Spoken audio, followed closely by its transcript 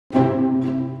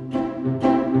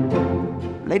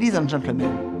Ladies and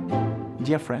gentlemen,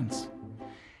 dear friends,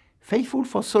 faithful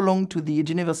for so long to the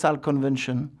Eduniversal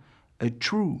Convention, a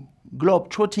true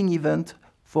globe-trotting event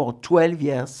for 12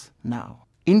 years now.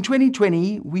 In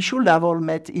 2020, we should have all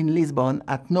met in Lisbon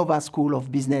at Nova School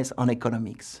of Business and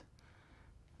Economics.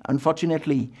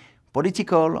 Unfortunately,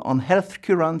 political and health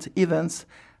current events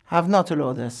have not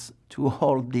allowed us to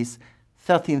hold this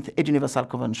 13th Eduniversal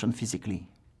Convention physically.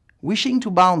 Wishing to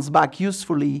bounce back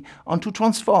usefully and to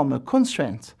transform a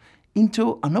constraint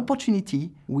into an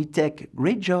opportunity, we take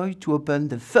great joy to open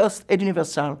the first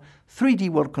Eduniversal 3D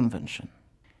World Convention.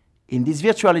 In this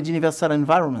virtual Eduniversal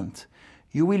environment,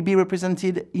 you will be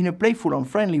represented in a playful and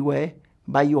friendly way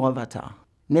by your avatar.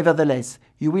 Nevertheless,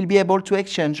 you will be able to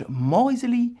exchange more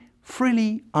easily,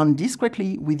 freely, and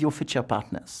discreetly with your future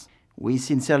partners. We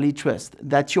sincerely trust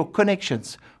that your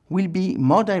connections will be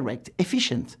more direct,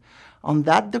 efficient, and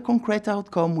that the concrete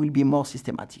outcome will be more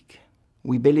systematic.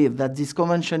 We believe that this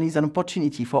convention is an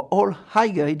opportunity for all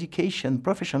higher education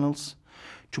professionals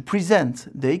to present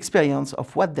the experience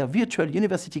of what their virtual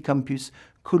university campus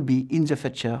could be in the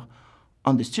future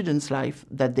and the students' life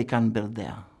that they can build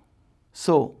there.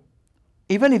 So,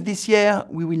 even if this year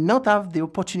we will not have the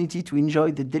opportunity to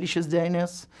enjoy the delicious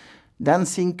dinners,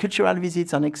 dancing, cultural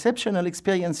visits, and exceptional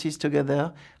experiences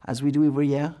together as we do every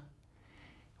year,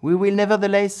 we will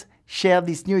nevertheless share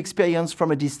this new experience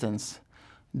from a distance,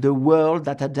 the world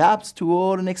that adapts to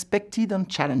all unexpected and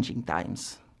challenging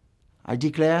times. I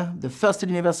declare the first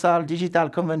Eduniversal Digital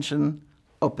Convention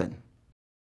open.